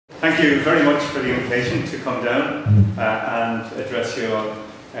Thank you very much for the invitation to come down and address you all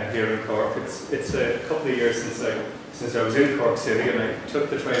here in Cork. It's a couple of years since I was in Cork City, and I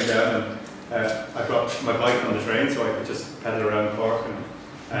took the train down, and I brought my bike on the train so I could just pedal around Cork.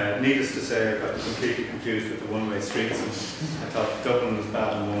 And needless to say, I got completely confused with the one-way streets, and I thought Dublin was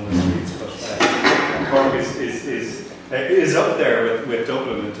bad on one-way streets, but Cork is up there with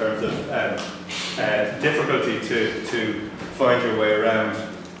Dublin in terms of difficulty to find your way around.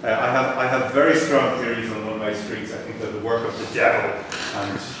 I have very strong theories on one-way streets. I think they're the work of the devil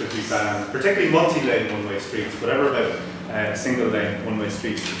and should be banned, particularly multi-lane one-way streets. Whatever about single-lane one-way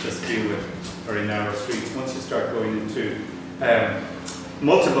streets, you just deal with very narrow streets. Once you start going into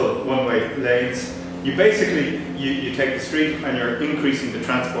multiple one-way lanes, you basically you take the street and you're increasing the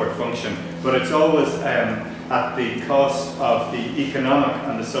transport function, but it's always at the cost of the economic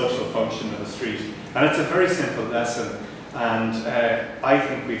and the social function of the street. And it's a very simple lesson. And I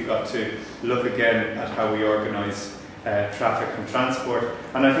think we've got to look again at how we organise traffic and transport.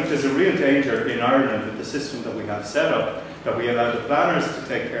 And I think there's a real danger in Ireland with the system that we have set up, that we allow the planners to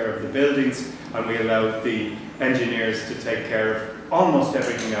take care of the buildings and we allow the engineers to take care of almost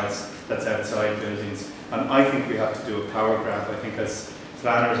everything else that's outside buildings. And I think we have to do a power grab. I think as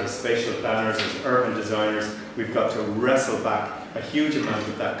planners, as spatial planners, as urban designers, we've got to wrestle back a huge amount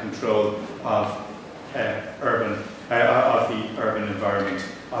of that control of the urban environment,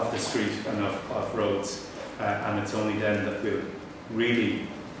 of the street and of roads. And it's only then that we'll really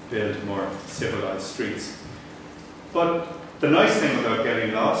build more civilised streets. But the nice thing about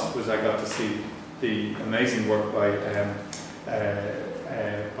getting lost was I got to see the amazing work by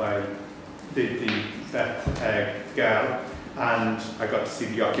the Beth Gal, and I got to see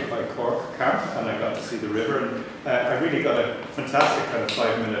the Occupy Cork camp, and I got to see the river, and I really got a fantastic kind of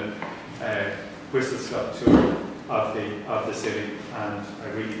 5-minute whistle-stop tour of the city, and I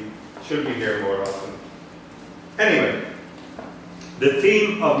really should be here more often. Anyway, the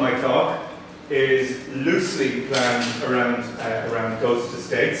theme of my talk is loosely planned around ghost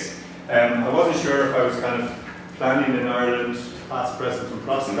estates. I wasn't sure if I was kind of planning in Ireland past, present and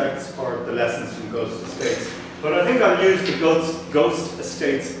prospects, or the lessons from ghost estates. But I think I'll use the ghost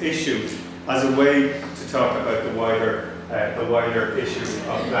estates issue as a way to talk about the wider issue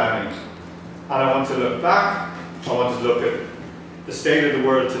of planning. And I want to look back, I want to look at the state of the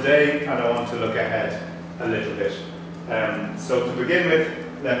world today, and I want to look ahead a little bit. So to begin with,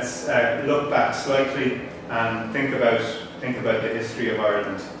 let's look back slightly and think about the history of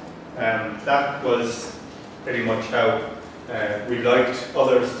Ireland. That was pretty much how we liked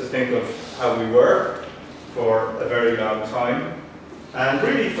others to think of how we were for a very long time. And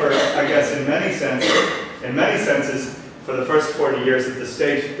really for, I guess, in many senses, for the first 40 years of the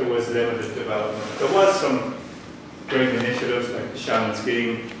state, there was limited development. There was some great initiatives like the Shannon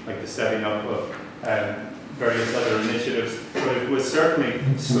scheme, like the setting up of various other initiatives, but it was certainly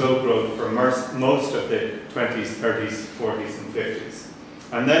slow growth for most of the 20s, 30s, 40s and 50s.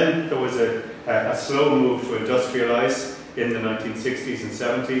 And then there was a slow move to industrialise in the 1960s and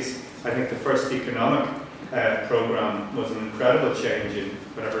 70s. I think the first economic programme was an incredible change in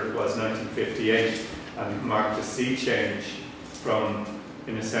whatever it was, 1958, and marked a sea change from,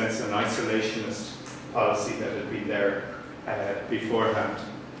 in a sense, an isolationist policy that had been there beforehand.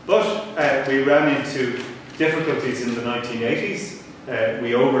 But we ran into difficulties in the 1980s.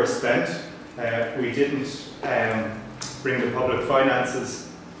 We overspent. We didn't bring the public finances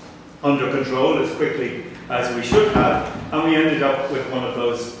under control as quickly as we should have, and we ended up with one of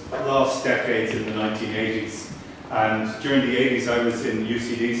those lost decades in the 1980s. And during the 80s, I was in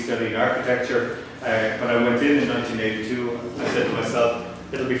UCD studying architecture. When I went in 1982, I said to myself,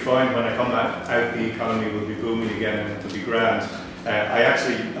 it'll be fine when I come out, the economy will be booming again and it'll be grand. I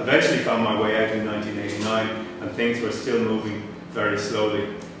actually eventually found my way out in 1989, and things were still moving very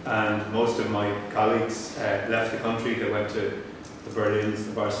slowly. And most of my colleagues left the country. They went to the Berlins,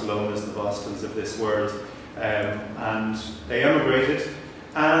 the Barcelonas, the Bostons of this world, and they emigrated.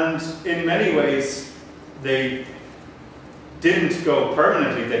 And in many ways, they didn't go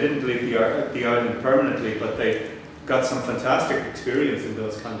permanently. They didn't leave the island permanently, but they got some fantastic experience in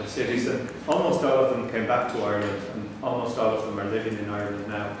those kind of cities, and almost all of them came back to Ireland, and almost all of them are living in Ireland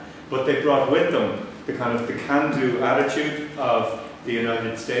now. But they brought with them the kind of the can-do attitude of the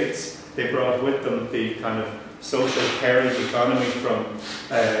United States. They brought with them the kind of social caring economy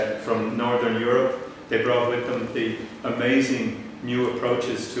from Northern Europe. They brought with them the amazing new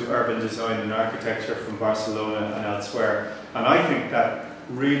approaches to urban design and architecture from Barcelona and elsewhere. And I think that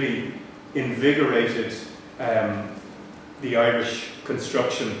really invigorated the Irish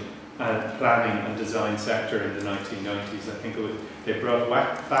construction planning and design sector in the 1990s. I think they brought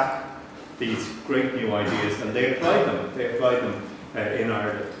back these great new ideas and they applied them. They applied them in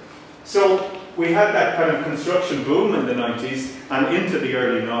Ireland. So we had that kind of construction boom in the 90s and into the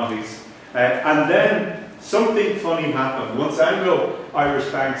early 90s. And then something funny happened. Once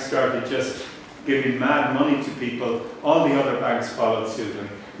Anglo-Irish banks started just giving mad money to people, all the other banks followed suit. And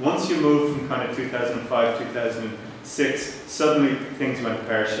once you moved from kind of 2005, 2006, suddenly things went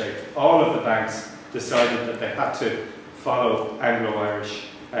pear-shaped. All of the banks decided that they had to follow Anglo-Irish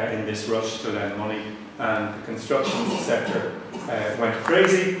in this rush to lend money, and the construction sector went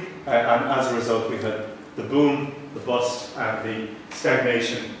crazy, and as a result we had the boom, the bust, and the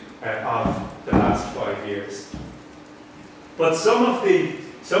stagnation of the last 5 years. But some of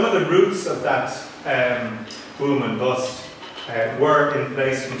the roots of that boom and bust were in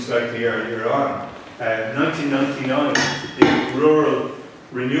place from slightly earlier on. 1999, the Rural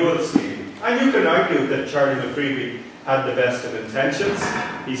Renewal Scheme. And you can argue that Charlie McCreevy had the best of intentions.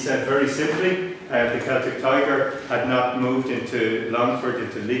 He said very simply, the Celtic Tiger had not moved into Longford,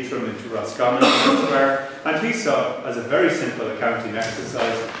 into Leitrim, into Roscommon, elsewhere. And he saw, as a very simple accounting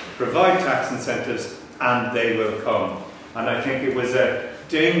exercise, provide tax incentives and they will come. And I think it was a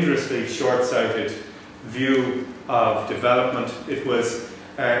dangerously short-sighted view of development. It was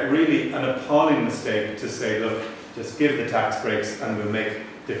really an appalling mistake to say, look, just give the tax breaks and we'll make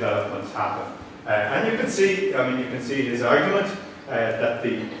development happen. And you can see, I mean, you can see his argument that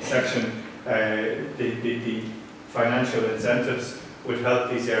the section, the financial incentives would help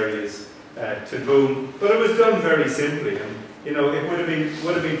these areas to boom. But it was done very simply. And, you know, it would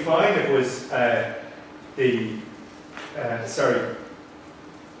have been fine if it was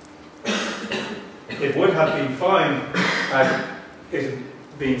it would have been fine had it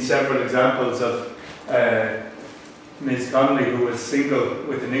been several examples of Ms. Connolly, who was single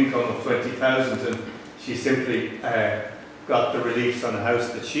with an income of 20,000, and she simply got the reliefs on a house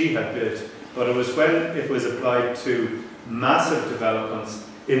that she had built. But it was when it was applied to massive developments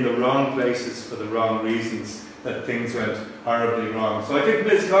in the wrong places for the wrong reasons that things went horribly wrong. So I think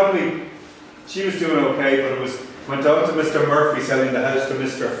Ms. Connolly, she was doing okay, but it went on to Mr. Murphy selling the house to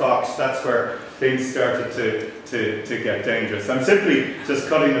Mr. Fox. That's where things started to get dangerous. I'm simply just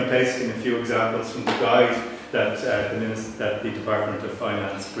cutting and pasting a few examples from the guide that the Department of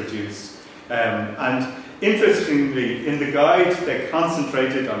Finance produced. And interestingly, in the guide, they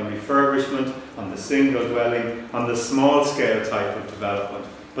concentrated on refurbishment, on the single dwelling, on the small scale type of development.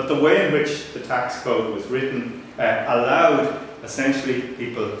 But the way in which the tax code was written allowed essentially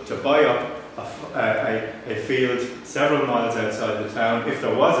people to buy up a field several miles outside the town, if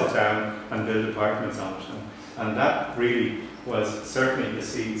there was a town, and build apartments on it. And that really was certainly the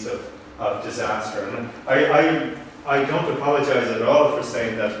seeds of disaster. And I don't apologise at all for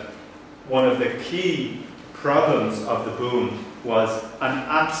saying that one of the key problems of the boom was an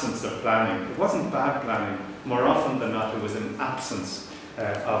absence of planning. It wasn't bad planning. More often than not, it was an absence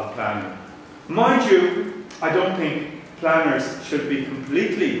of planning. Mind you, I don't think planners should be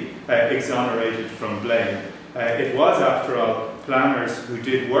completely exonerated from blame. It was, after all, planners who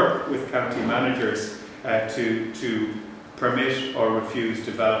did work with county managers to permit or refuse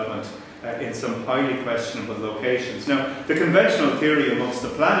development in some highly questionable locations. Now, the conventional theory amongst the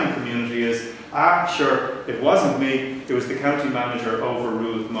planning community is, sure, it wasn't me, it was the county manager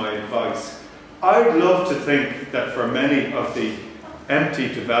overruled my advice. I'd love to think that for many of the empty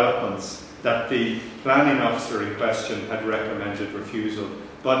developments that the planning officer in question had recommended refusal.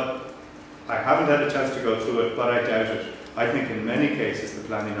 But I haven't had a chance to go through it, but I doubt it. I think in many cases the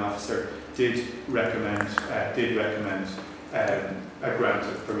planning officer did recommend a grant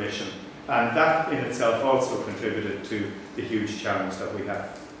of permission. And that in itself also contributed to the huge challenge that we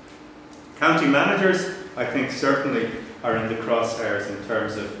have. County managers, I think, certainly are in the crosshairs in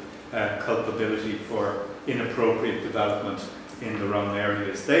terms of culpability for inappropriate development in the wrong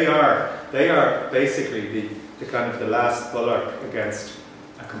areas. They are basically the kind of the last bulwark against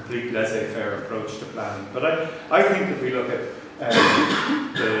a complete laissez-faire approach to planning. But I think if we look at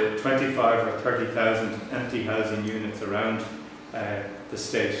the 25 or 30,000 empty housing units around the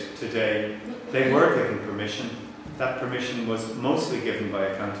state today, they were given permission. That permission was mostly given by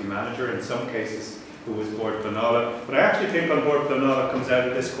a county manager, in some cases who was Bord Pleanála. But I actually think on Bord Pleanála comes out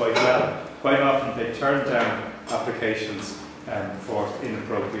of this quite well. Quite often they turn down applications for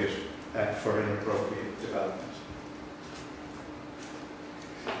inappropriate development.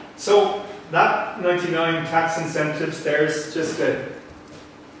 So that 99 tax incentives, there's just a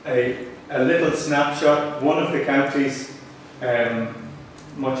little snapshot. One of the counties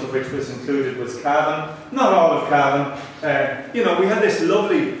much of which was included was Cavan. Not all of Cavan. You know, we had this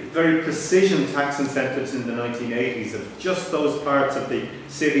lovely, very precision tax incentives in the 1980s of just those parts of the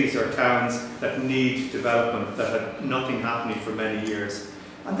cities or towns that need development, that had nothing happening for many years.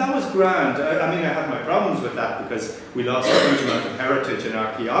 And that was grand. I mean, I had my problems with that because we lost a huge amount of heritage and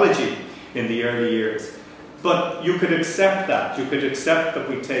archaeology in the early years. But you could accept that. You could accept that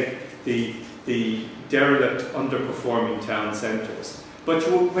we take the derelict, underperforming town centres. But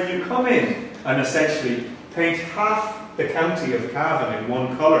when you come in and essentially paint half the county of Cavan in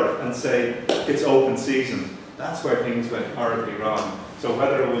one colour and say it's open season, that's where things went horribly wrong. So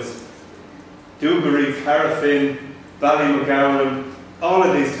whether it was Doogarry, Paraffin, Ballymcgowan, all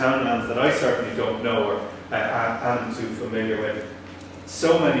of these townlands that I certainly don't know or am too familiar with,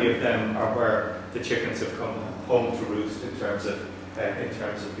 so many of them are where the chickens have come home to roost in terms of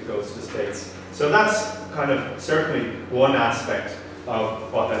the ghost estates. So that's kind of certainly one aspect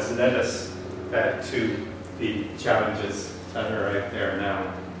of what has led us to the challenges that are out there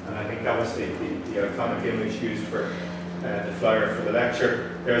now. And I think that was the iconic image used for the flyer for the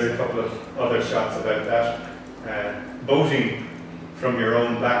lecture. There's a couple of other shots about that. Voting from your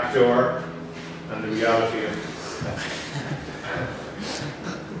own back door and the reality of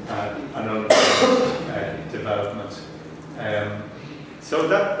an unplanned development. So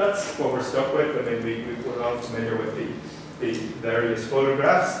that's what we're stuck with. I mean, we're all familiar with the various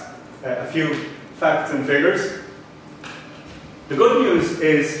photographs. A few facts and figures. The good news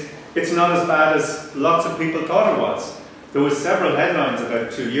is it's not as bad as lots of people thought it was. There was several headlines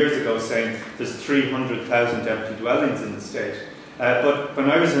about 2 years ago saying there's 300,000 empty dwellings in the state. But when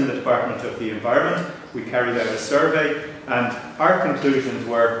I was in the Department of the Environment, we carried out a survey, and our conclusions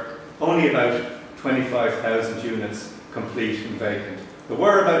were only about 25,000 units complete and vacant. There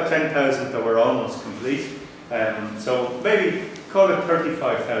were about 10,000 that were almost complete, so maybe call it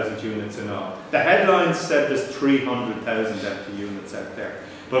 35,000 units in all. The headlines said there's 300,000 empty units out there.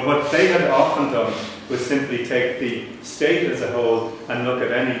 But what they had often done was simply take the state as a whole and look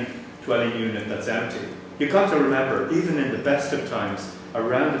at any dwelling unit that's empty. You've got to remember, even in the best of times,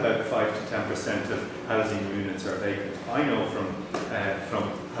 around about 5 to 10% of housing units are vacant. I know from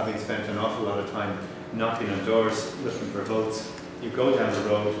having spent an awful lot of time knocking on doors, looking for votes. You go down the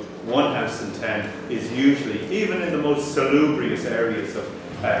road, 1 house in 10 is usually, even in the most salubrious areas of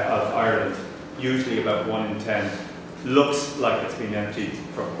Ireland, usually about 1 in 10 looks like it's been empty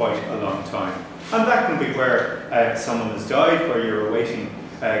for quite a long time. And that can be where someone has died, where you're awaiting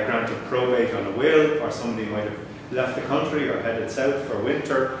grant of probate on a will, or somebody might have left the country or headed south for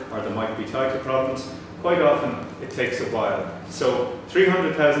winter, or there might be title problems. Quite often it takes a while. So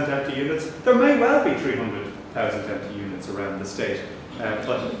 300,000 empty units, there may well be 300,000 empty units around the state,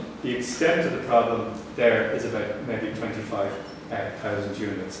 but the extent of the problem there is about maybe 25,000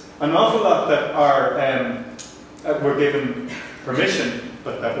 units. An awful lot that are were given permission,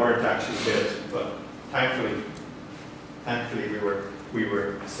 but that weren't actually built. But thankfully we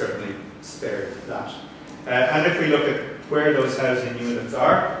were certainly spared that. And if we look at where those housing units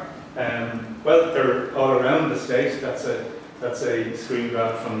are, well, they're all around the state. That's a screen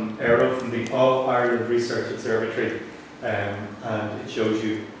grab from Aero, from the All Ireland Research Observatory, and it shows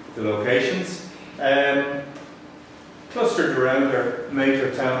you the locations. Clustered around their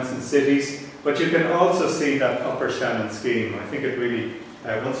major towns and cities, but you can also see that Upper Shannon scheme. I think it really,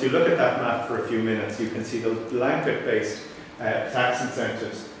 once you look at that map for a few minutes, you can see the blanket-based tax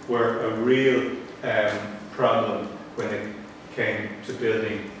incentives were a real problem when it came to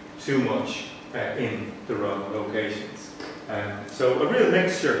building too much in the wrong locations. So a real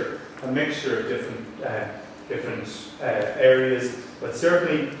mixture of different areas, but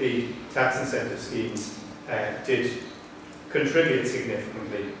certainly the tax incentive schemes did contribute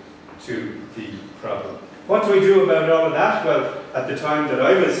significantly to the problem. What do we do about all of that? Well, at the time that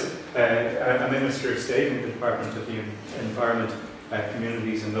I was a Minister of State in the Department of the Environment,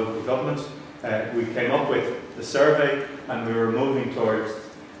 Communities and Local Government, we came up with the survey, and we were moving towards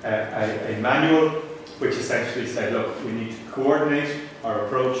a manual which essentially said, look, we need to coordinate our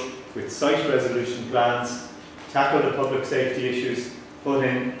approach with site resolution plans, tackle the public safety issues, put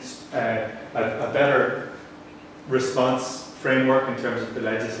in a better response framework in terms of the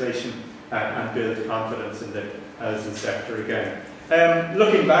legislation, and build confidence in the housing sector again.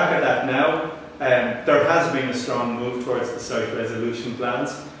 Looking back at that now, there has been a strong move towards the site resolution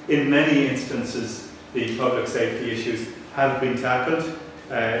plans. In many instances, the public safety issues have been tackled.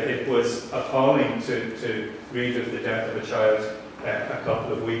 It was appalling to read of the death of a child a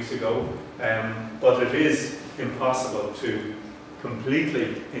couple of weeks ago, but it is impossible to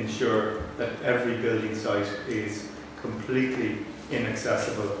completely ensure that every building site is completely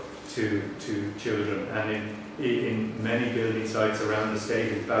inaccessible to children. And in many building sites around the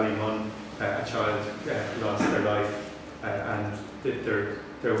state, in Ballymun, a child lost their life, and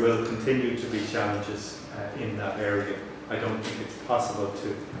there will continue to be challenges in that area. I don't think it's possible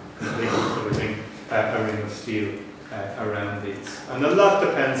to completely put a ring of steel around these. And a lot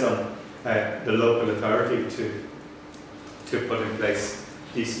depends on the local authority to put in place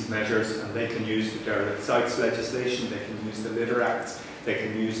decent measures, and they can use the derelict sites legislation, they can use the litter acts, they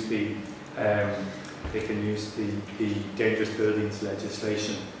can use the dangerous buildings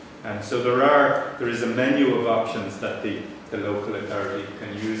legislation. And so there is a menu of options that the local authority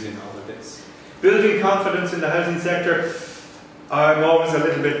can use in all of this. Building confidence in the housing sector, I'm always a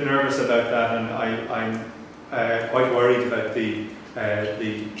little bit nervous about that, and I'm quite worried about the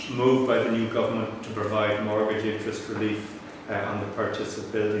move by the new government to provide mortgage interest relief on the purchase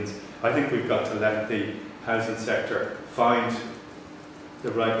of buildings. I think we've got to let the housing sector find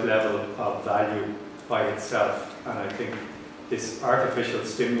the right level of value by itself, and I think this artificial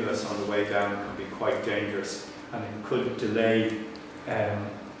stimulus on the way down can be quite dangerous, and it could delay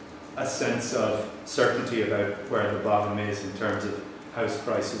a sense of certainty about where the bottom is in terms of house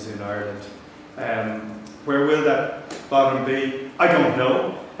prices in Ireland. Where will that bottom be? I don't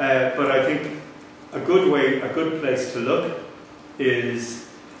know, but I think a good place to look is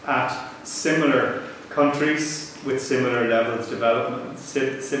at similar countries with similar levels of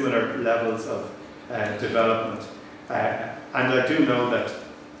development, and I do know that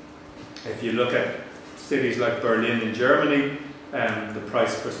if you look at cities like Berlin in Germany, the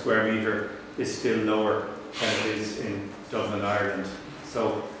price per square metre is still lower than it is in Dublin, Ireland.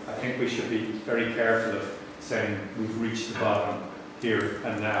 So I think we should be very careful of saying we've reached the bottom here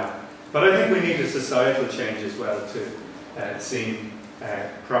and now. But I think we need a societal change as well to seeing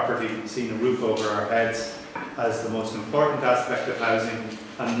property, seeing a roof over our heads as the most important aspect of housing,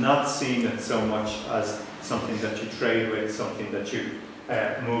 and not seeing it so much as something that you trade with, something that you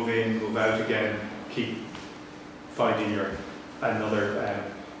move in, move out again, keep finding your another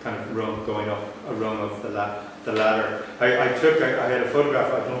kind of rung, going up a rung of the ladder. I had a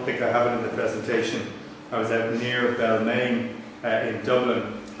photograph, I don't think I have it in the presentation. I was out near Balmain in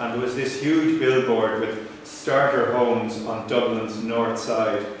Dublin, and there was this huge billboard with starter homes on Dublin's north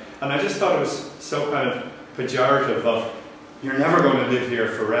side. And I just thought it was so kind of pejorative of, you're never going to live here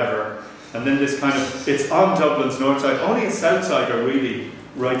forever. And then this kind of, it's on Dublin's north side. Only in south side are really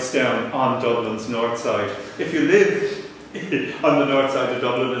writes down on Dublin's north side. If you live on the north side of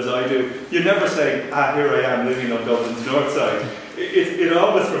Dublin as I do, you never say, here I am living on Dublin's north side. It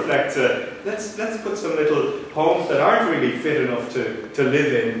always reflects let's put some little homes that aren't really fit enough to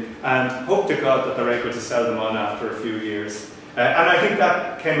live in, and hope to God that they're able to sell them on after a few years. And I think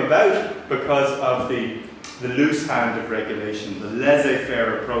that came about because of the loose hand of regulation, the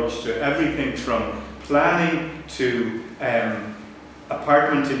laissez-faire approach to everything from planning to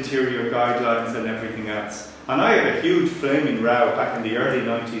apartment interior guidelines and everything else. And I had a huge flaming row back in the early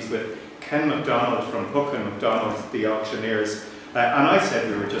 90s with Ken MacDonald from Hook and MacDonald, the auctioneers, and I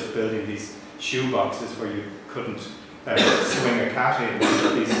said we were just building these shoeboxes where you couldn't swing a cat in one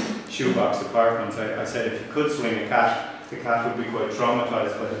of these shoebox apartments. I said if you could swing a cat, the cat would be quite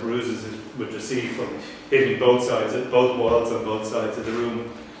traumatised by the bruises it would receive from hitting both walls on both sides of the room.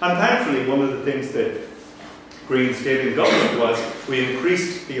 And thankfully, one of the things that Greens did in government was we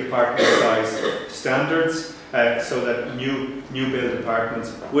increased the apartment size standards so that new build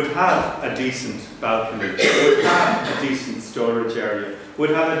apartments would have a decent balcony, would have a decent storage area,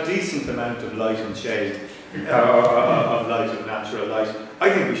 would have a decent amount of light and shade, of light and natural light. I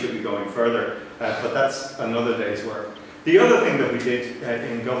think we should be going further, but that's another day's work. The other thing that we did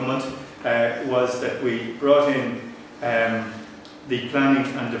in government was that we brought in the Planning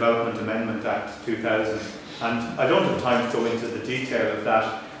and Development Amendment Act 2000. And I don't have time to go into the detail of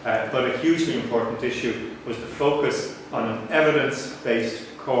that, but a hugely important issue was the focus on an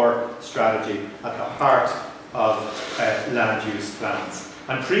evidence-based core strategy at the heart of land use plans.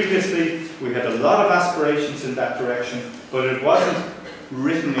 And previously, we had a lot of aspirations in that direction, but it wasn't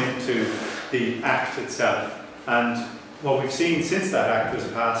written into the Act itself. And what we've seen since that Act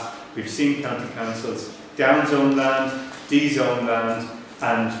was passed, we've seen county councils downzone land, dezone land,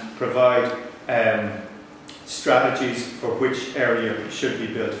 and provide strategies for which area should be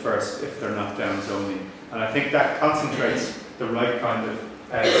built first if they're not downzoning. And I think that concentrates the right kind of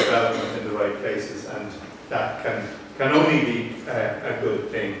development in the right places, and that can only be a good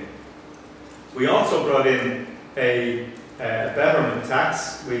thing. We also brought in a betterment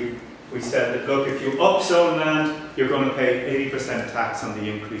tax. We said that, look, if you upzone land, you're going to pay 80% tax on the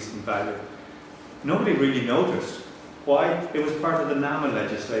increase in value. Nobody really noticed Why? It was part of the NAMA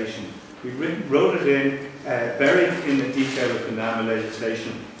legislation. We wrote it in, buried in the detail of the NAMA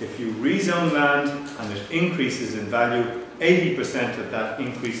legislation. If you rezone land and it increases in value, 80% of that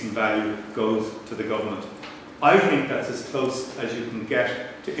increase in value goes to the government. I think that's as close as you can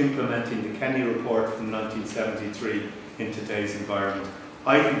get to implementing the Kenny report from 1973 in today's environment.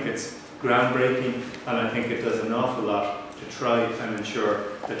 I think it's groundbreaking, and I think it does an awful lot to try and ensure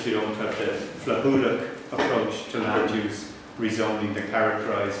that you don't have the flahoolic approach to land use rezoning that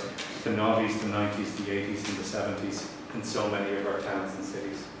characterised the noughties, the 90s, the 80s and the 70s in so many of our towns and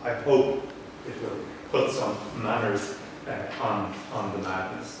cities. I hope it will put some manners on the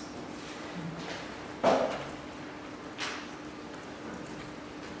madness.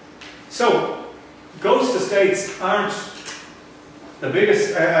 So, ghost estates aren't the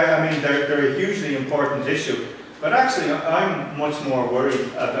biggest, I mean, they're a hugely important issue, but actually I'm much more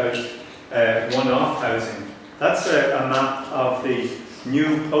worried about one-off housing. That's a map of the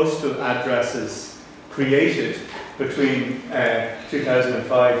new postal addresses created between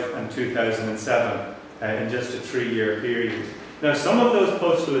 2005 and 2007 in just a 3-year period. Now, some of those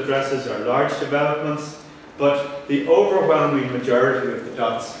postal addresses are large developments, but the overwhelming majority of the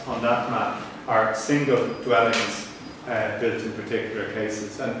dots on that map are single dwellings built in particular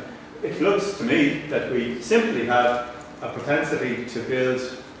cases. And it looks to me that we simply have a propensity to build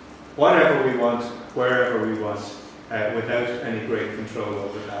whatever we want, wherever we want, without any great control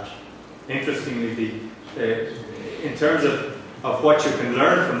over that. Interestingly, in terms of what you can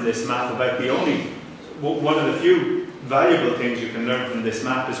learn from this map, about one of the few valuable things you can learn from this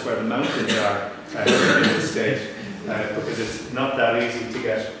map is where the mountains are in the state, because it's not that easy to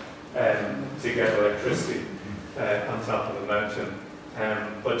get electricity on top of a mountain.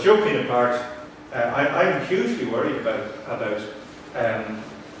 But joking apart, I'm hugely worried about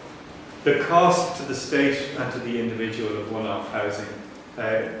the cost to the state and to the individual of one-off housing.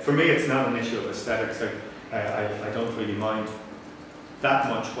 For me, it's not an issue of aesthetics. I don't really mind that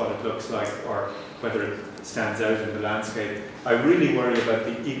much what it looks like or whether it stands out in the landscape. I really worry about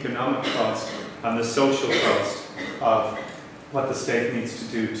the economic cost and the social cost of what the state needs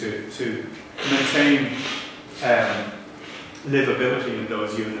to do to maintain livability in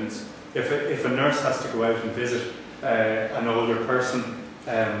those units. If a nurse has to go out and visit an older person,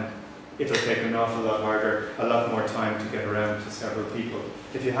 it'll take an awful lot harder, a lot more time to get around to several people.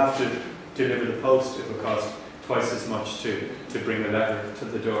 If you have to deliver the post, it will cost twice as much to bring a letter to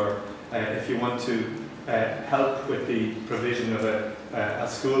the door. If you want to help with the provision of a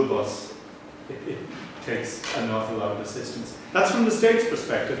school bus, it takes an awful lot of assistance. That's from the state's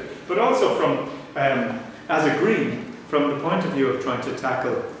perspective, but also from, as a Green, from the point of view of trying to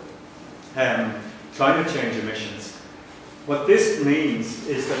tackle climate change emissions. What this means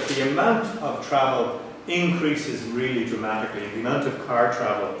is that the amount of travel increases really dramatically. The amount of car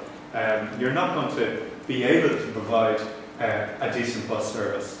travel, you're not going to be able to provide a decent bus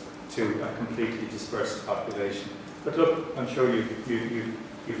service to a completely dispersed population. But look, I'm sure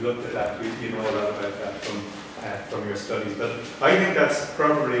you've looked at that, you know a lot about that from your studies. But I think that's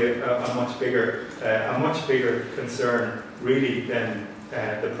probably a much bigger concern, really, than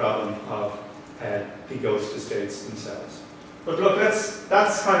the problem of the ghost estates themselves. But look,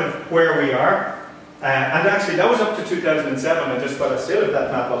 that's kind of where we are. And actually, that was up to 2007. I still have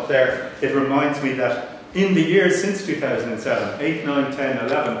that map up there. It reminds me that in the years since 2007, 8, 9, 10,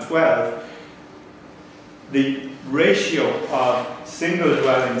 11, 12, the ratio of single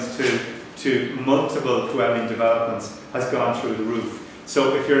dwellings to multiple dwelling developments has gone through the roof.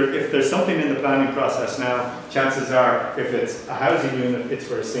 So if there's something in the planning process now, chances are, if it's a housing unit, it's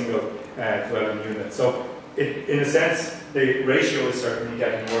for a single dwelling unit. So in a sense, the ratio is certainly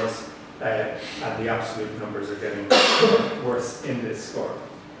getting worse, and the absolute numbers are getting worse in this score.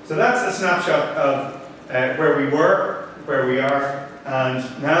 So that's a snapshot of where we were, where we are, and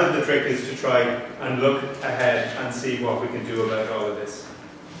now the trick is to try and look ahead and see what we can do about all of this.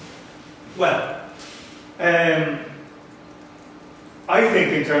 Well, I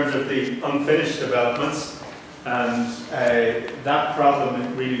think in terms of the unfinished developments, and that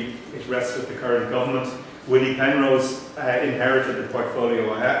problem, it rests with the current government. Willie Penrose inherited the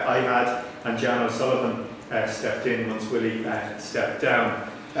portfolio I had, and Jan O'Sullivan stepped in once Willie stepped down.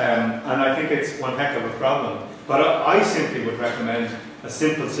 And I think it's one heck of a problem. But I simply would recommend a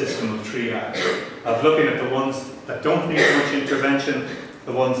simple system of triage, of looking at the ones that don't need much intervention,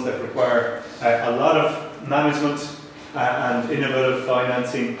 the ones that require a lot of management and innovative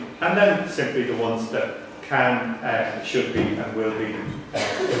financing, and then simply the ones that can, should be and will be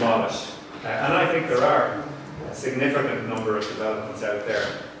demolished. And I think there are a significant number of developments out there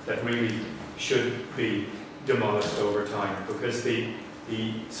that really should be demolished over time, because the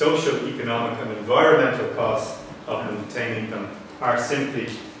social, economic and environmental costs of maintaining them are simply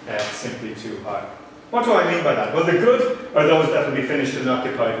too high. What do I mean by that? Well, the good are those that will be finished and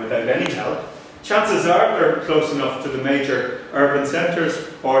occupied without any help. Chances are they're close enough to the major urban centres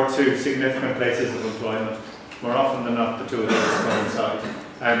or to significant places of employment. More often than not, the two of those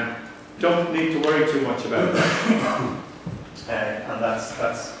coincide. Don't need to worry too much about that. And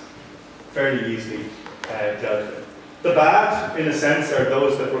that's fairly easily dealt with. The bad, in a sense, are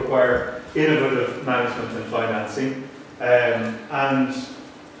those that require innovative management and financing. And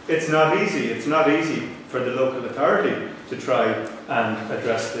it's not easy. It's not easy for the local authority to try and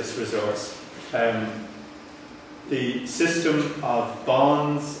address this resource. The system of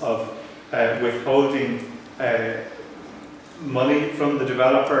bonds, of withholding money from the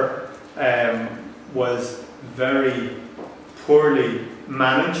developer was very poorly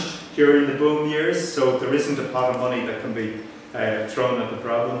managed during the boom years, so there isn't a pot of money that can be thrown at the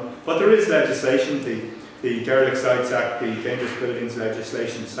problem. But there is legislation, the Derelict Sites Act, the Dangerous Buildings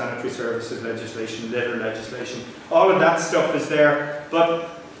legislation, sanitary services legislation, litter legislation, all of that stuff is there, but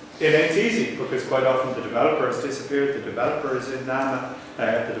it ain't easy, because quite often the developer has disappeared, the developer is in Nama,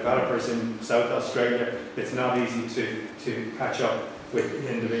 the developer is in South Australia. It's not easy to catch up with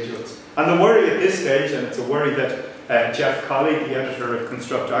individuals. And the worry at this stage, and it's a worry that Jeff Colley, the editor of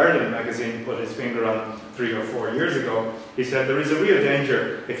Construct Ireland magazine, put his finger on 3 or 4 years ago. He said there is a real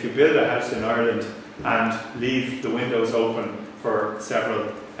danger if you build a house in Ireland and leave the windows open for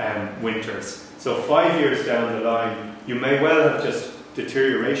several winters. So 5 years down the line, you may well have just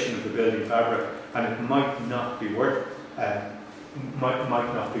deterioration of the building fabric, and it might not be worth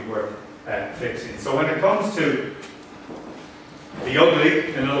fixing. So when it comes to the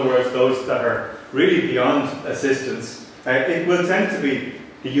ugly, in other words, those that are really beyond assistance, it will tend to be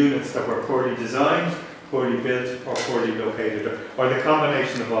the units that were poorly designed, poorly built, or poorly located, or the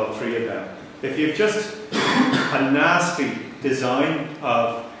combination of all three of them. If you've just a nasty design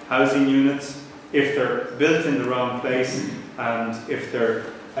of housing units, if they're built in the wrong place, and if they're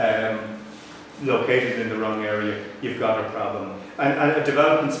located in the wrong area, you've got a problem. And a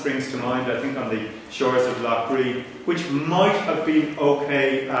development springs to mind, I think, on the shores of Lough Bree, which might have been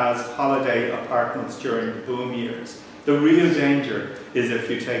okay as holiday apartments during the boom years. The real danger is if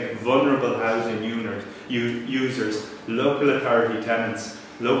you take vulnerable housing users, local authority tenants,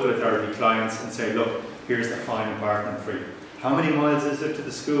 local authority clients, and say, look, here's a fine apartment for you. How many miles is it to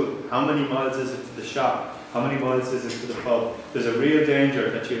the school? How many miles is it to the shop? How many miles is it to the pub? There's a real danger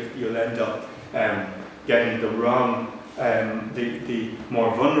that you'll end up getting the wrong, the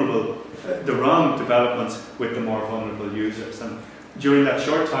more vulnerable, the wrong developments with the more vulnerable users. And during that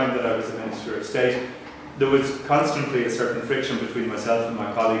short time that I was a Minister of State, there was constantly a certain friction between myself and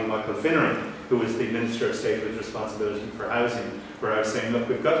my colleague Michael Finneran, who was the Minister of State with responsibility for housing, where I was saying, look,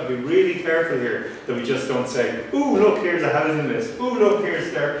 we've got to be really careful here that we just don't say, ooh, look, here's a housing list, ooh, look,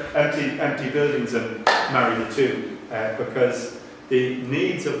 here's their empty buildings, and marry the two, because the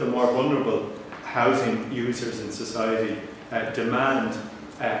needs of the more vulnerable housing users in society demand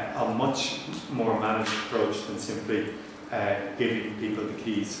a much more managed approach than simply giving people the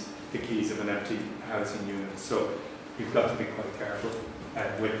keys of an empty housing unit. So you've got to be quite careful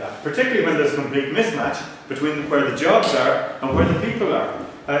with that, particularly when there's a complete mismatch between where the jobs are and where the people are.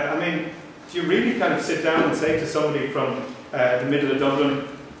 I mean, do you really kind of sit down and say to somebody from the middle of Dublin,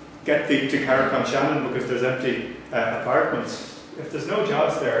 get to Carrick-on-Shannon because there's empty apartments? If there's no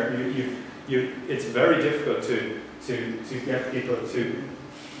jobs there, it's very difficult to get people to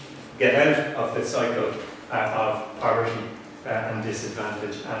get out of the cycle of poverty and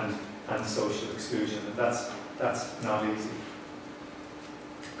disadvantage and social exclusion, and that's not easy.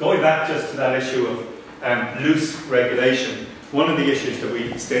 Going back just to that issue of loose regulation, one of the issues that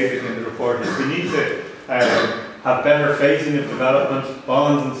we stated in the report is we need to have better phasing of development,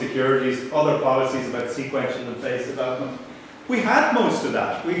 bonds and securities, other policies about sequential and phased development. We had most of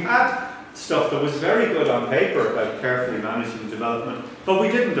that. We had stuff that was very good on paper about carefully managing development, but we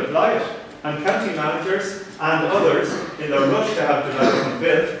didn't apply it. And county managers and others, in their rush to have development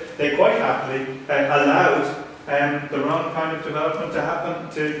built, they quite happily allowed the wrong kind of development to happen,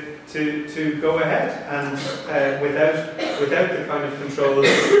 to go ahead, and without the kind of controls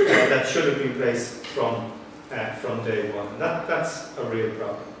that should have been placed from day one. And that's a real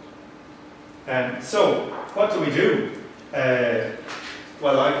problem. So, what do we do?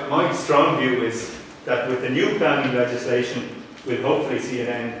 Well, my strong view is that with the new planning legislation, we'll hopefully see an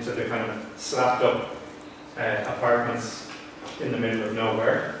end to the kind of slapped up apartments in the middle of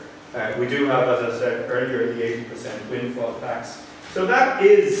nowhere. We do have, as I said earlier, the 80% windfall tax. So that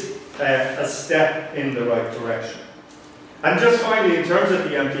is a step in the right direction. And just finally, in terms of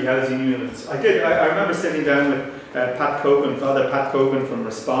the empty housing units, I remember sitting down with Pat Cogan, Father Pat Cogan from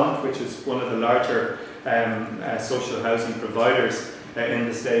Respond, which is one of the larger social housing providers in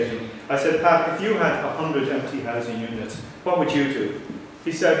the state. And I said, Pat, if you had 100 empty housing units, what would you do?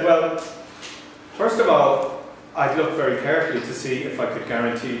 He said, well, first of all, I'd look very carefully to see if I could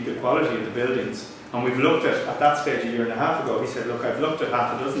guarantee the quality of the buildings. And we've looked at that stage a year and a half ago, he said, look, I've looked at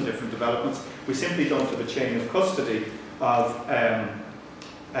half a dozen different developments. We simply don't have a chain of custody of the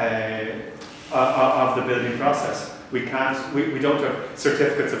building process. We don't have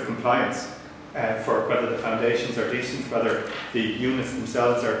certificates of compliance for whether the foundations are decent, whether the units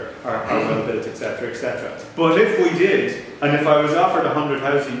themselves are well built, etc., etc. But if we did, and if I was offered 100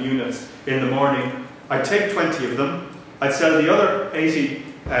 housing units in the morning, I'd take 20 of them, I'd sell the other 80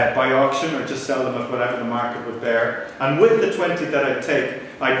 by auction, or just sell them at whatever the market would bear. And with the 20 that I'd take,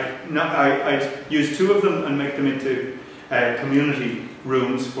 I'd use 2 of them and make them into community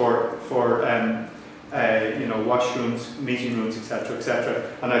rooms for you know, washrooms, meeting rooms, etc., etc.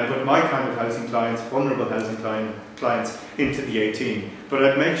 And I'd put my kind of housing clients, vulnerable housing clients, into the 18. But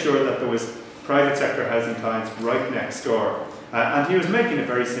I'd make sure that there was private sector housing clients right next door. And he was making a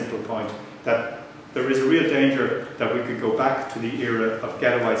very simple point, that there is a real danger that we could go back to the era of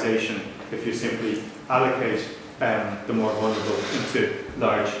ghettoisation if you simply allocate the more vulnerable into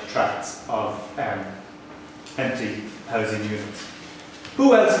large tracts of empty housing units.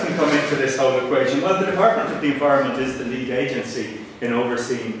 Who else can come into this whole equation? Well, the Department of the Environment is the lead agency in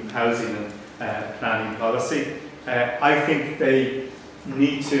overseeing housing and planning policy. I think they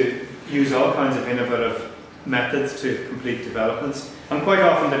need to use all kinds of innovative methods to complete developments. And quite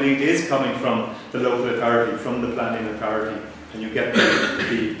often the lead is coming from the local authority, from the planning authority. And you get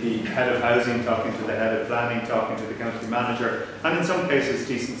the head of housing talking to the head of planning, talking to the county manager. And in some cases,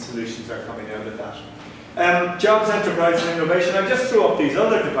 decent solutions are coming out of that. Jobs, enterprise and innovation. I just threw up these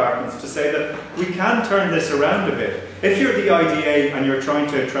other departments to say that we can turn this around a bit. If you're the IDA and you're trying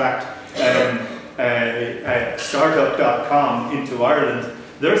to attract startup.com into Ireland,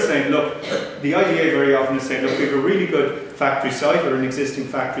 they're saying, look, the IDA very often is saying, look, we have a really good factory site or an existing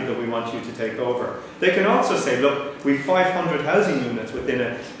factory that we want you to take over. They can also say, look, we've 500 housing units within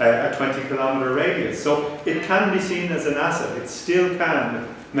a 20-kilometre radius. So it can be seen as an asset. It still can,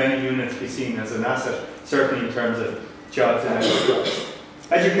 many units, be seen as an asset, certainly in terms of jobs and enterprise.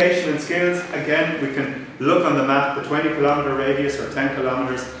 Education and skills, again, we can look on the map, the 20-kilometre radius or 10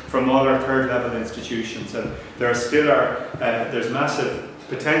 kilometres from all our third-level institutions. And there still are, there's massive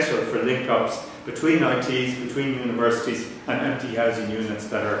potential for link-ups between ITs, between universities and empty housing units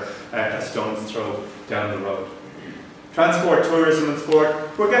that are a stone's throw down the road. Transport, tourism and sport.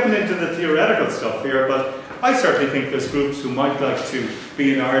 We're getting into the theoretical stuff here, but I certainly think there's groups who might like to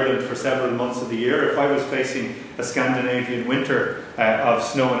be in Ireland for several months of the year. If I was facing a Scandinavian winter of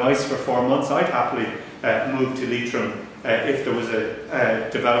snow and ice for 4 months, I'd happily move to Leitrim if there was a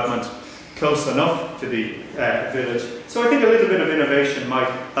development close enough to the village. So I think a little bit of innovation might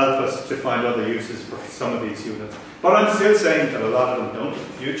help us to find other uses for some of these units. But I'm still saying that a lot of them don't in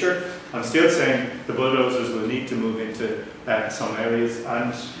the future. I'm still saying the bulldozers will need to move into some areas,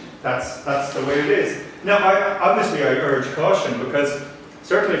 and that's the way it is. Now, obviously I urge caution, because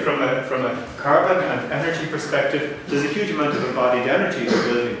certainly from a carbon and energy perspective, there's a huge amount of embodied energy in the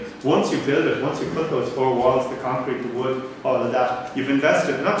building. Once you build it, once you put those 4 walls, the concrete, the wood, all of that, you've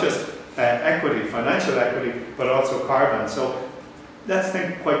invested not just equity, financial equity, but also carbon. So let's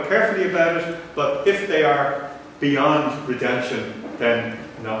think quite carefully about it, but if they are beyond redemption, then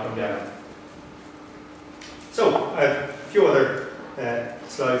knock them down. So I have a few other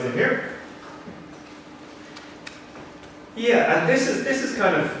slides in here. Yeah, and this is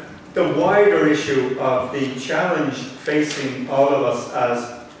kind of the wider issue of the challenge facing all of us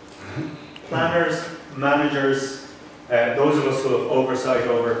as planners, managers, those of us who have oversight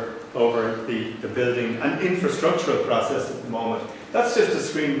over the building and infrastructural process at the moment. That's just a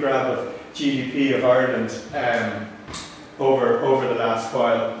screen grab of GDP of Ireland over the last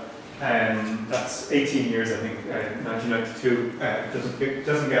while. That's 18 years, I think, 1992.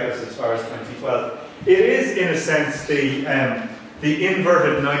 Doesn't get us as far as 2012. It is, in a sense, the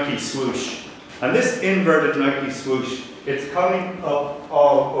inverted Nike swoosh. And this inverted Nike swoosh, it's coming up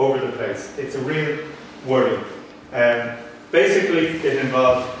all over the place. It's a real worry. Basically, it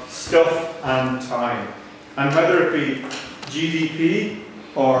involves stuff and time. And whether it be GDP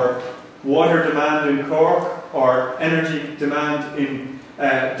or water demand in Cork or energy demand in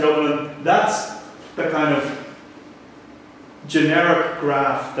Dublin, that's the kind of generic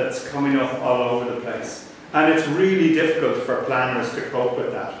graph that's coming up all over the place. And it's really difficult for planners to cope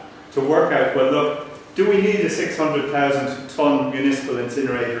with that. to work out, well look, do we need a 600,000 tonne municipal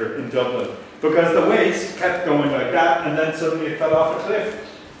incinerator in Dublin? Because the waste kept going like that and then suddenly it fell off a cliff.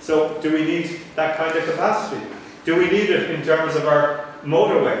 So do we need that kind of capacity? Do we need it in terms of our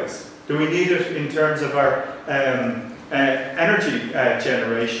motorways? Do we need it in terms of our energy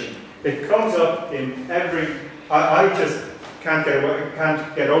generation? It comes up in every... I just can't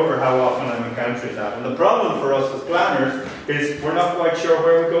get over how often I'm encountering that. And the problem for us as planners is we're not quite sure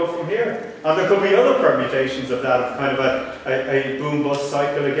where we go from here. And there could be other permutations of that, of kind of a boom-bust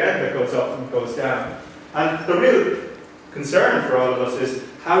cycle again that goes up and goes down. And the real concern for all of us is,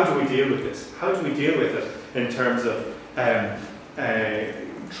 how do we deal with this? How do we deal with it in terms of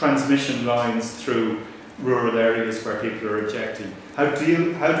transmission lines through rural areas where people are objecting? How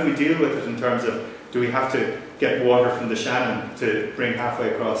do we deal with it in terms of, do we have to get water from the Shannon to bring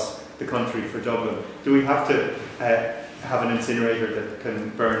halfway across the country for Dublin? Do we have to have an incinerator that can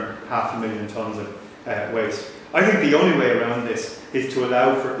burn 500,000 tonnes of waste? I think the only way around this is to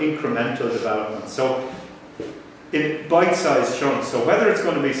allow for incremental development. So in bite-sized chunks. So whether it's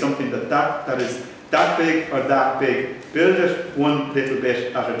going to be something that is that big or that big, build it one little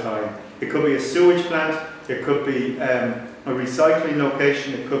bit at a time. It could be a sewage plant, it could be a recycling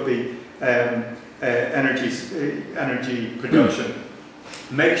location, it could be energy production.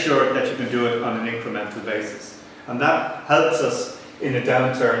 Make sure that you can do it on an incremental basis. And that helps us in a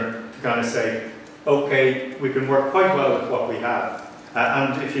downturn to kind of say, okay, we can work quite well with what we have.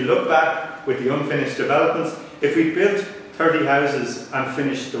 And if you look back with the unfinished developments, if we built 30 houses and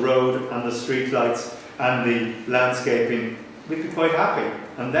finished the road and the street lights and the landscaping, we'd be quite happy.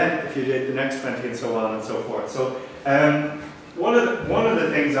 And then if you did the next 20 and so on and so forth. So one of the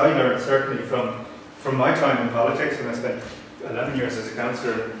things I learned certainly from my time in politics, when I spent 11 years as a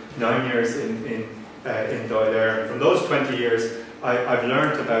councillor, 9 years in Dáil. From those 20 years, I've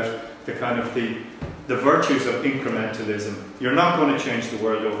learned about the kind of the virtues of incrementalism. You're not going to change the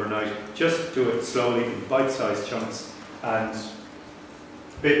world overnight. Just do it slowly in bite-sized chunks, and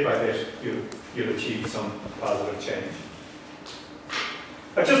bit by bit you'll achieve some positive change.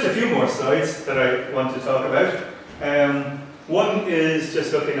 Just a few more slides that I want to talk about. One is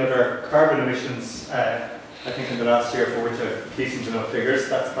just looking at our carbon emissions, I think in the last year, for which I've decent enough figures.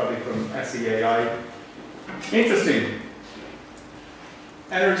 That's probably from SEAI. Interesting.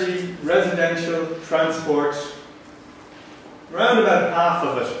 Energy, residential, transport, around about half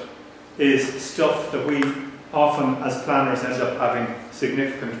of it is stuff that we often as planners end up having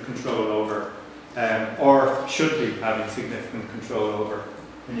significant control over, or should be having significant control over.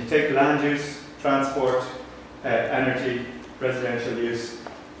 When you take land use, transport, energy, residential use,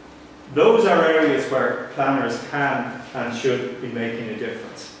 those are areas where planners can and should be making a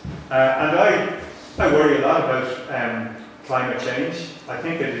difference. And I worry a lot about climate change. I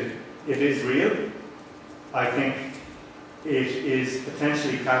think it is real. I think it is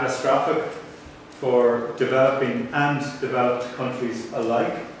potentially catastrophic for developing and developed countries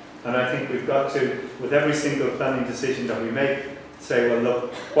alike. And I think we've got to, with every single planning decision that we make, say, well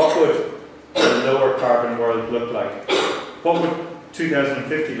look, what would a lower carbon world look like? What would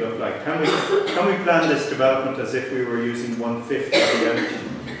 2050 look like? Can we plan this development as if we were using 1/5 of the energy?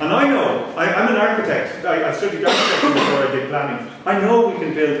 And I know, I'm an architect, I studied architecture before I did planning. I know we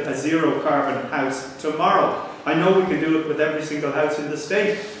can build a zero carbon house tomorrow. I know we can do it with every single house in the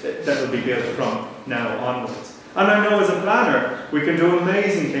state that will be built from now onwards. And I know as a planner, we can do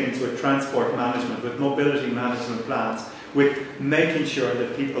amazing things with transport management, with mobility management plans, with making sure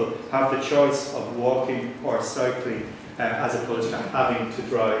that people have the choice of walking or cycling as opposed to having to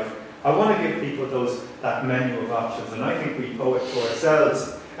drive. I want to give people that menu of options, and I think we owe it to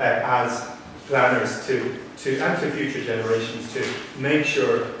ourselves as planners and to future generations to make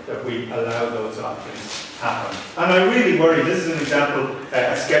sure that we allow those options happen. And I really worry, this is an example,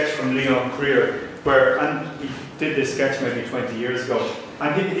 a sketch from Leon Creer, and he did this sketch maybe 20 years ago,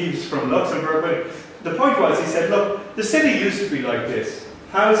 and he's from Luxembourg, but the point was, he said, look, the city used to be like this.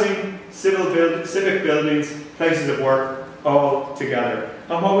 Housing, civic buildings, places of work, all together.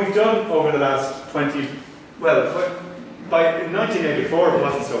 And what we've done over the last 20, well, in 1984 it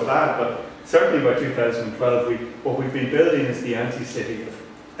wasn't so bad, but certainly by 2012, what we've been building is the anti-city of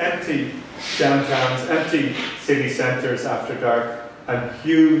empty downtowns, empty city centres after dark, and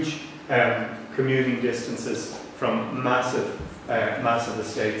huge commuting distances from massive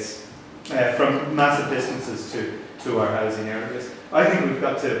estates, from massive distances to our housing areas. I think we've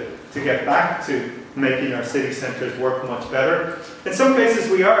got to get back to making our city centres work much better. In some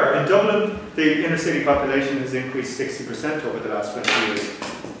cases we are. In Dublin, the inner city population has increased 60% over the last 20 years.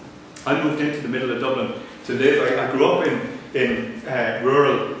 I moved into the middle of Dublin to live. I grew up in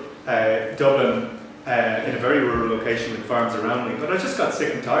rural Dublin in a very rural location with farms around me, but I just got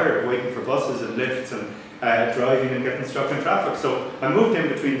sick and tired of waiting for buses and lifts and driving and getting stuck in traffic. So I moved in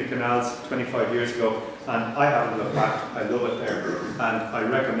between the canals 25 years ago, and I haven't looked back. I love it there, and I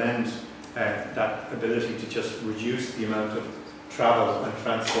recommend that ability to just reduce the amount of travel and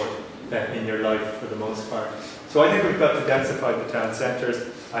transport in your life for the most part. So I think we've got to densify the town centres.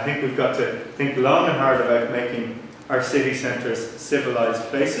 I think we've got to think long and hard about making our city centres civilised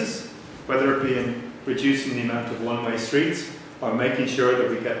places, whether it be in reducing the amount of one-way streets, or making sure that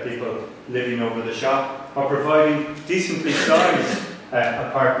we get people living over the shop, or providing decently sized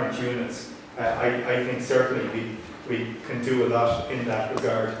apartment units. I think certainly we can do a lot in that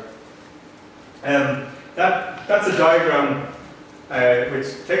regard. That's a diagram which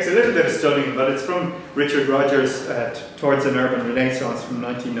takes a little bit of studying, but it's from Richard Rogers, Towards an Urban Renaissance from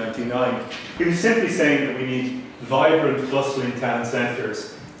 1999. He was simply saying that we need vibrant, bustling town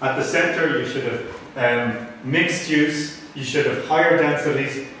centres. At the centre you should have mixed use, you should have higher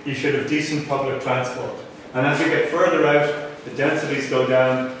densities, you should have decent public transport. And as you get further out, the densities go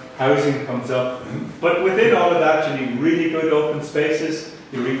down, housing comes up. But within all of that you need really good open spaces,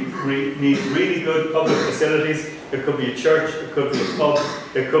 you need really good public facilities. It could be a church, it could be a pub,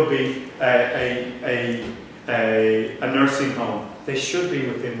 it could be a nursing home. They should be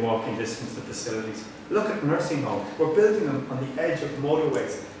within walking distance of facilities. Look at nursing homes. We're building them on the edge of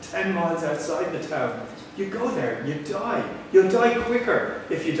motorways, 10 miles outside the town. You go there, you die. You'll die quicker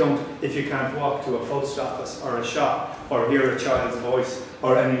if you can't walk to a post office or a shop or hear a child's voice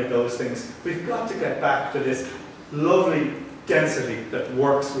or any of those things. We've got to get back to this lovely density that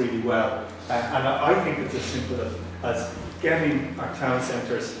works really well. And I think it's as simple as getting our town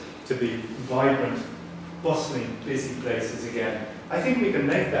centres to be vibrant, bustling, busy places again. I think we can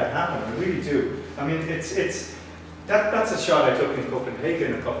make that happen, I really do. I mean, that's a shot I took in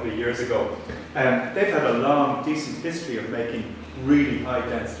Copenhagen a couple of years ago. They've had a long, decent history of making really high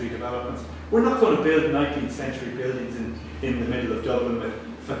density developments. We're not going to build 19th century buildings in the middle of Dublin with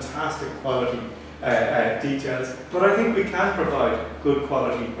fantastic quality details, but I think we can provide good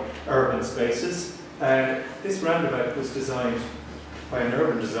quality urban spaces. This roundabout was designed by an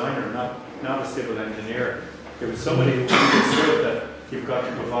urban designer, not a civil engineer. It was somebody who understood that you've got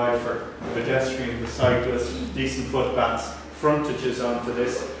to provide for pedestrians, the cyclists, decent footpaths, frontages onto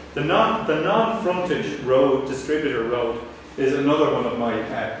this. The non-frontage road, distributor road, is another one of my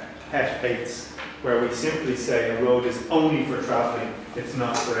pet hates, where we simply say a road is only for travelling, it's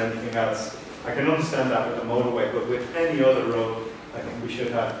not for anything else. I can understand that with the motorway, but with any other road, I think we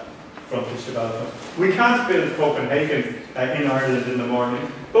should have frontage development. We can't build Copenhagen in Ireland in the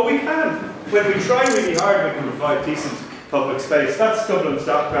morning, but we can. When we try really hard, we can provide decent public space. That's Dublin's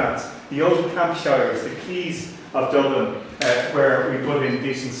docklands, the old campshires, the quays of Dublin, where we put in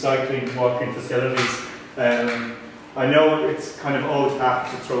decent cycling, walking facilities. I know it's kind of old hat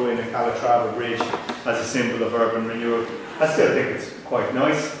to throw in a Calatrava bridge as a symbol of urban renewal. I still think it's quite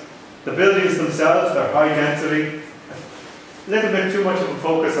nice. The buildings themselves, they're high density, a little bit too much of a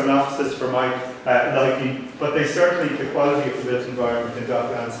focus on offices for my liking, but the quality of the built environment in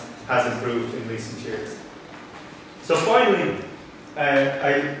Docklands has improved in recent years. So finally,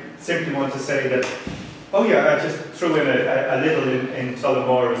 I simply want to say that, oh yeah, I just threw in a little in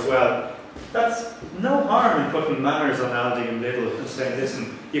Tullamore as well. That's no harm in putting manners on Aldi and Lidl and saying,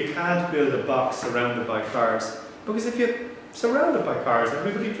 listen, you can't build a box surrounded by cars, because if you're surrounded by cars,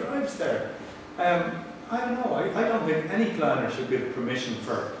 everybody drives there. I don't know, I don't think any planner should give permission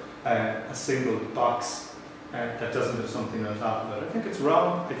for a single box that doesn't have something on top of it. I think it's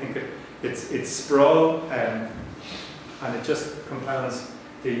wrong. I think it's sprawl, and it just compounds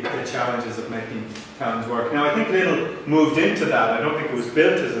the challenges of making towns work. Now, I think Lidl moved into that. I don't think it was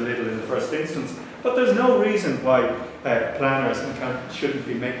built as a Lidl in the first instance, but there's no reason why planners shouldn't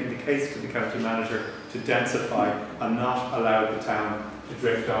be making the case to the county manager to densify and not allow the town to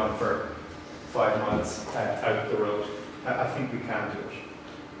drift on for 5 miles out the road. I think we can do it.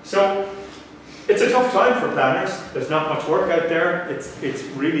 So, it's a tough time for planners. There's not much work out there. It's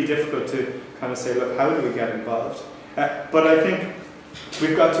really difficult to kind of say, look, how do we get involved? But I think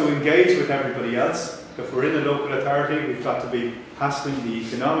we've got to engage with everybody else. If we're in the local authority, we've got to be hassling the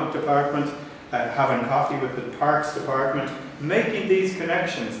economic department, having coffee with the parks department, making these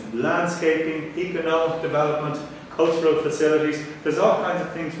connections, landscaping, economic development, cultural facilities. There's all kinds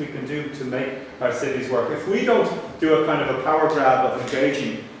of things we can do to make our cities work. If we don't do a kind of a power grab of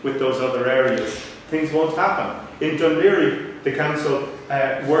engaging with those other areas, things won't happen. In Dún Laoghaire, the council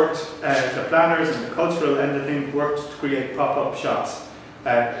the planners and the cultural end of things worked to create pop-up shops.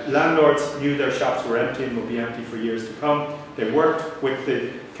 Landlords knew their shops were empty and would be empty for years to come. They worked with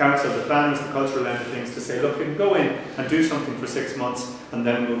the council, the planners, the cultural end of things to say, look, you can go in and do something for 6 months and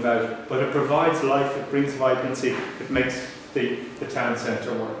then move out. But it provides life, it brings vibrancy, it makes the town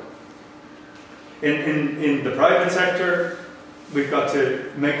centre work. In the private sector, we've got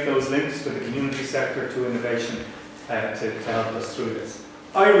to make those links to the community sector, to innovation, to help us through this.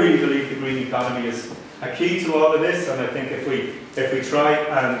 I really believe the green economy is a key to all of this, and I think if we try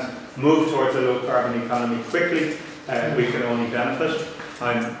and move towards a low carbon economy quickly, we can only benefit.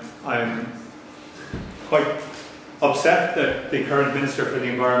 I'm quite upset that the current Minister for the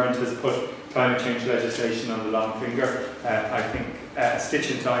Environment has put climate change legislation on the long finger. I think a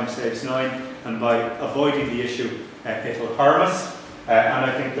stitch in time saves 9, and by avoiding the issue, it will harm us. And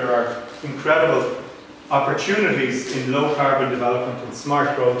I think there are incredible opportunities in low carbon development and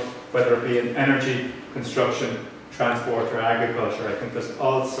smart growth, whether it be in energy, construction, transport or agriculture. I think there's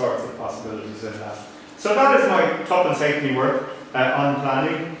all sorts of possibilities in that. So that is my tuppence halfpenny work on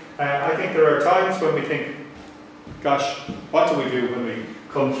planning. I think there are times when we think, gosh, what do we do when we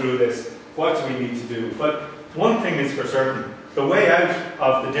come through this? What do we need to do? But one thing is for certain, the way out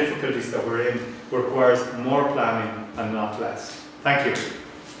of the difficulties that we're in requires more planning and not less. Thank you.